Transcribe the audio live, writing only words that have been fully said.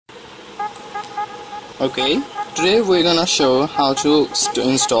Okay, today we're gonna show how to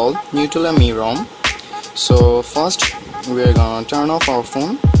install Nutella Mi ROM. So first we're gonna turn off our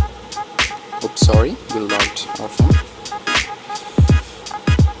phone. Oops, sorry, we locked our phone.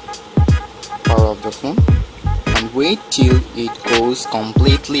 Power off the phone and wait till it goes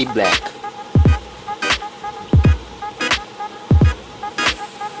completely black.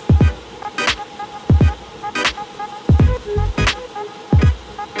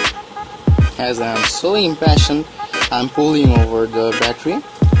 As I am so impatient, I'm pulling over the battery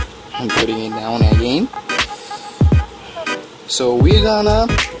and putting it down again. So we're gonna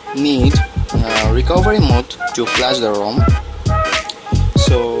need recovery mode to flash the ROM.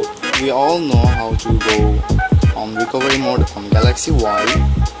 So we all know how to go on recovery mode on Galaxy Y,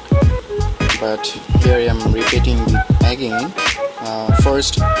 but here I am repeating it again.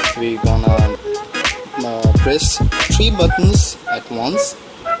 First we're gonna press 3 buttons at once: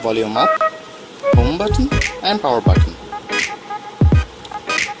 volume up, home button and power button.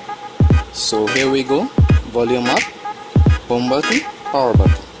 So here we go: volume up, home button, power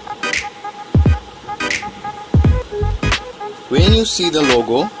button. When you see the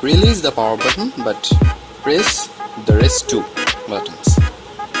logo, release the power button but press the rest 2 buttons.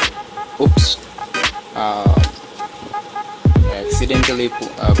 Oops, I accidentally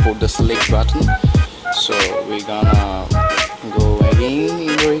put the select button, so we're gonna go again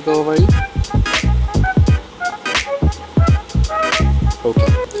in the recovery.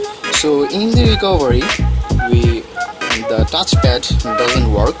 Okay, so in the recovery the touchpad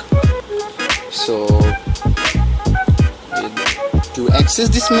doesn't work, so to access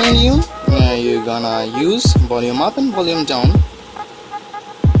this menu you're gonna use volume up and volume down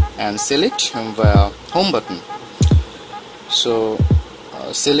and select the home button. So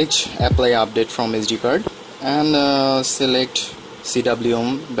select apply update from SD card and select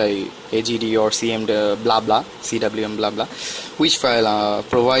CWM by AGD or CM blah blah, CWM blah blah, which file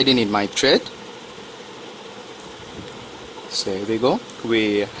provided in my thread. So here we go,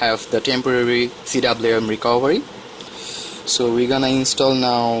 we have the temporary CWM recovery. So we're gonna install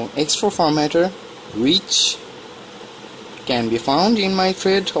now extra formatter, which can be found in my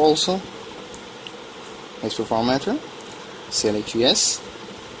thread also. Extra formatter, select yes.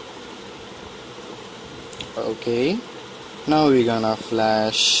 Okay, now we're gonna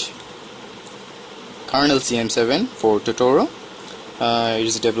flash kernel CM7 for tutorial. It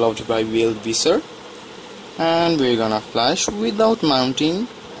is developed by Visor, and we're gonna flash without mounting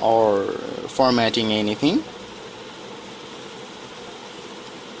or formatting anything.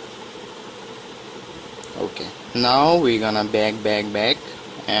 Okay, now we're gonna back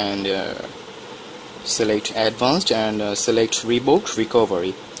and select advanced and select reboot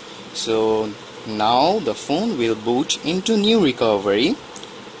recovery. So now the phone will boot into new recovery.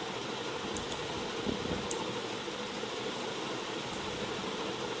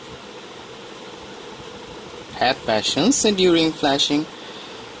 Have patience during flashing.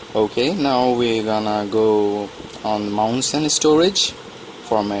 Okay, now we're gonna go on mounts and storage,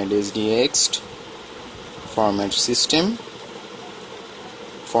 format SDX, format system,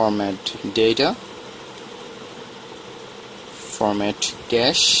 format data, format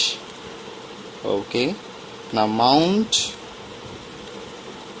cache. Okay, now mount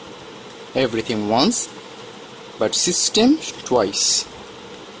everything once but system twice.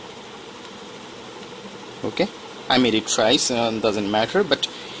 Okay, I made it twice, doesn't matter, but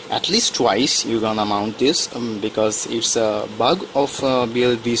at least twice you're gonna mount this because it's a bug of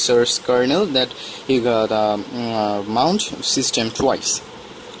Visor's kernel that you gotta mount system twice.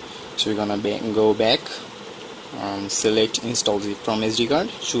 So we're gonna go back, select install zip from SD card,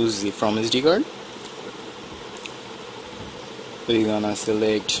 choose zip from SD card. We're gonna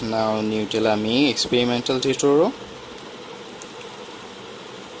select now Nutella Mi experimental tutorial.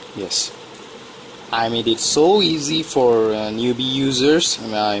 Yes, I made it so easy for newbie users.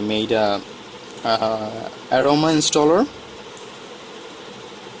 I made a ROM installer.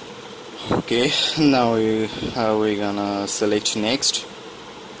 Okay, now we're gonna select next.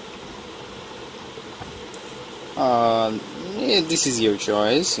 This is your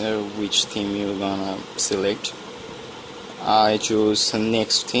choice, which theme you're gonna select. I choose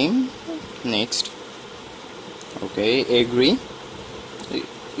next theme. Next. Okay, agree.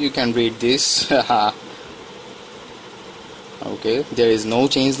 You can read this. Okay, there is no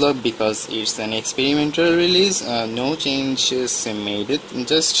changelog because it's an experimental release. No changes made it,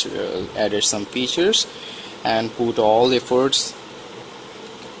 just added some features and put all efforts.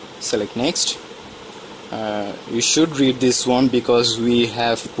 Select next. You should read this one because we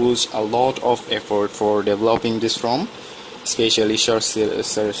have pushed a lot of effort for developing this ROM, especially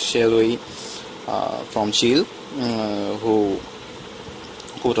Sir Shelby from Chill, who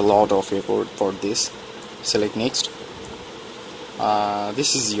put a lot of effort for this. Select next.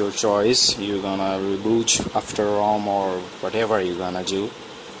 This is your choice. You're gonna reboot after ROM or whatever you're gonna do.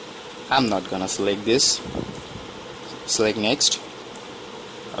 I'm not gonna select this. Select next.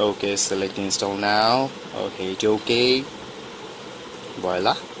 Okay, select install now. Okay, hit OK.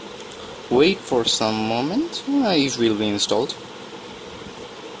 Voila. Wait for some moment. It will be installed.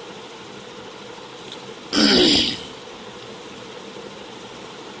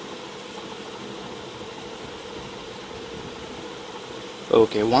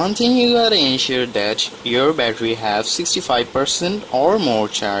 Okay, one thing you gotta ensure that your battery has 65% or more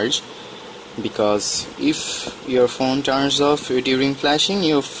charge, because if your phone turns off during flashing,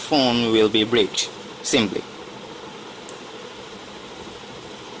 your phone will be bricked, simply.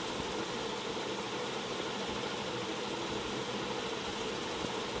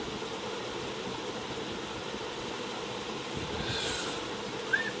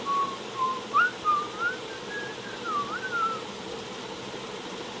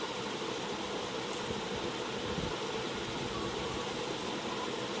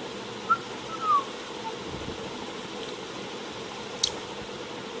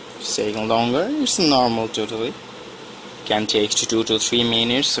 It's taking longer. It's normal totally. Can take 2 to 3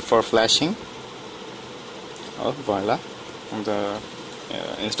 minutes for flashing. Oh, voila. The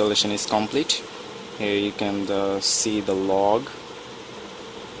installation is complete. Here you can see the log.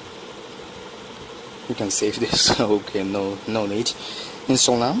 You can save this. Okay, no need.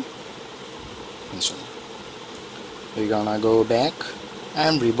 Install now. Install. We're gonna go back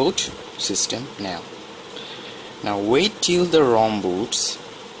and reboot system now. Now wait till the ROM boots.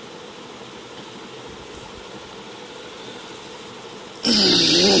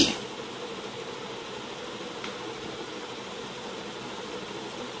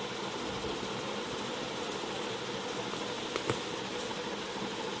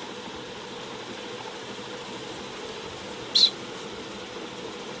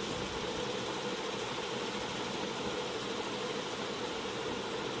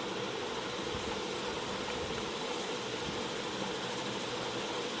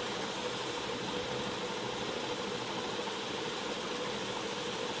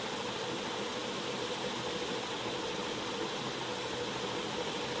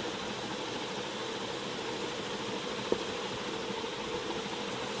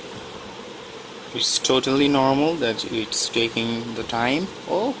 It's totally normal that it's taking the time.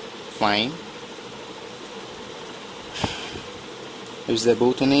 Oh, fine. Here's the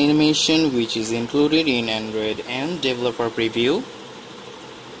button animation, which is included in Android and developer preview.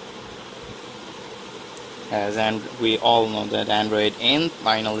 And we all know that Android N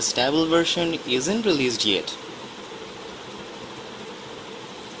final stable version isn't released yet.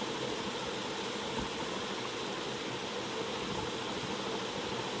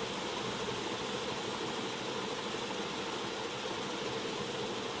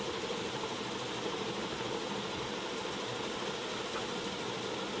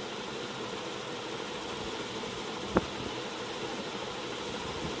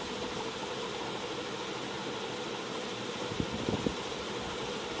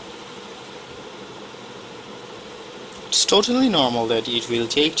 It's totally normal that it will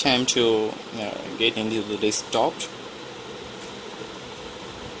take time to get into the desktop.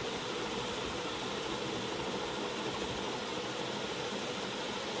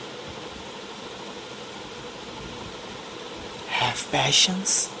 Have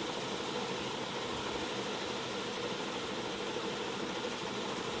patience.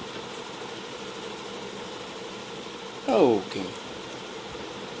 Okay.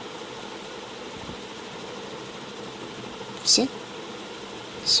 See?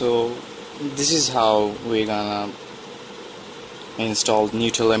 So this is how we're gonna install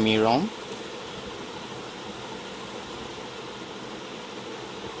neutral ME ROM.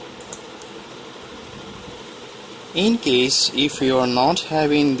 In case if you are not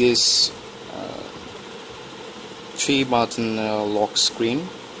having this 3-button lock screen,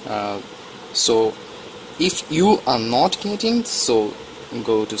 so if you are not getting, so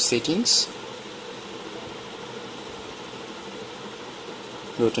go to settings,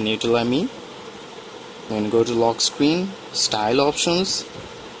 go to neutral ME, then go to lock screen, style options,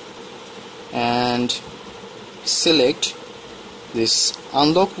 and select this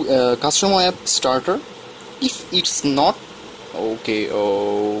unlock custom app starter. If it's not okay,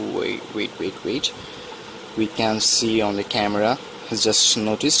 oh wait, we can see on the camera, has just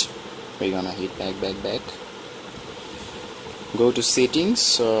noticed. We're gonna hit back, go to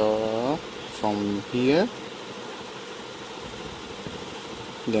settings from here,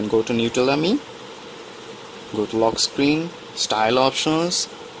 then go to neutral ME, go to lock screen, style options,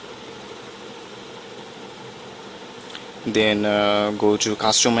 then go to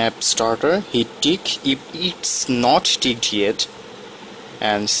custom app starter, hit tick if it's not ticked yet,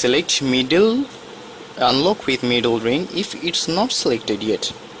 and select middle, unlock with middle ring if it's not selected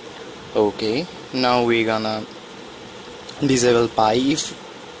yet. Okay, now we're gonna disable pi if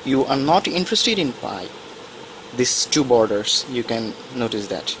you are not interested in pi. These two borders, you can notice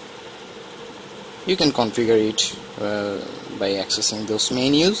that you can configure it by accessing those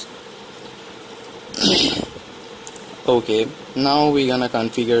menus. Okay, now we're gonna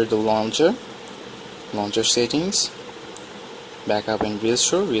configure the launcher settings, backup and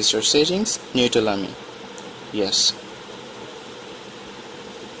restore settings, neutral army. Yes.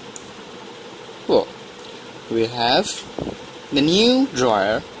 Well, we have the new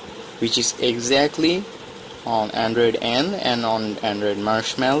drawer, which is exactly on Android N and on Android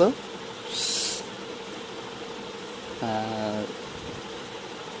Marshmallow.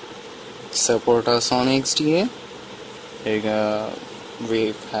 Support us on XDA.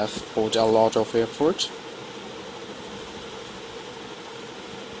 We have put a lot of effort.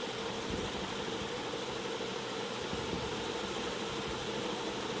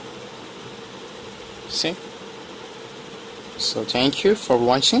 See? So thank you for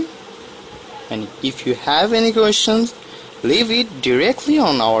watching, and if you have any questions, leave it directly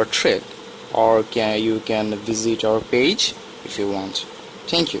on our thread, or you can visit our page if you want.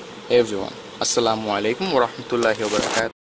 Thank you everyone. Assalamu alaikum wa rahmatullahi wa barakatuh.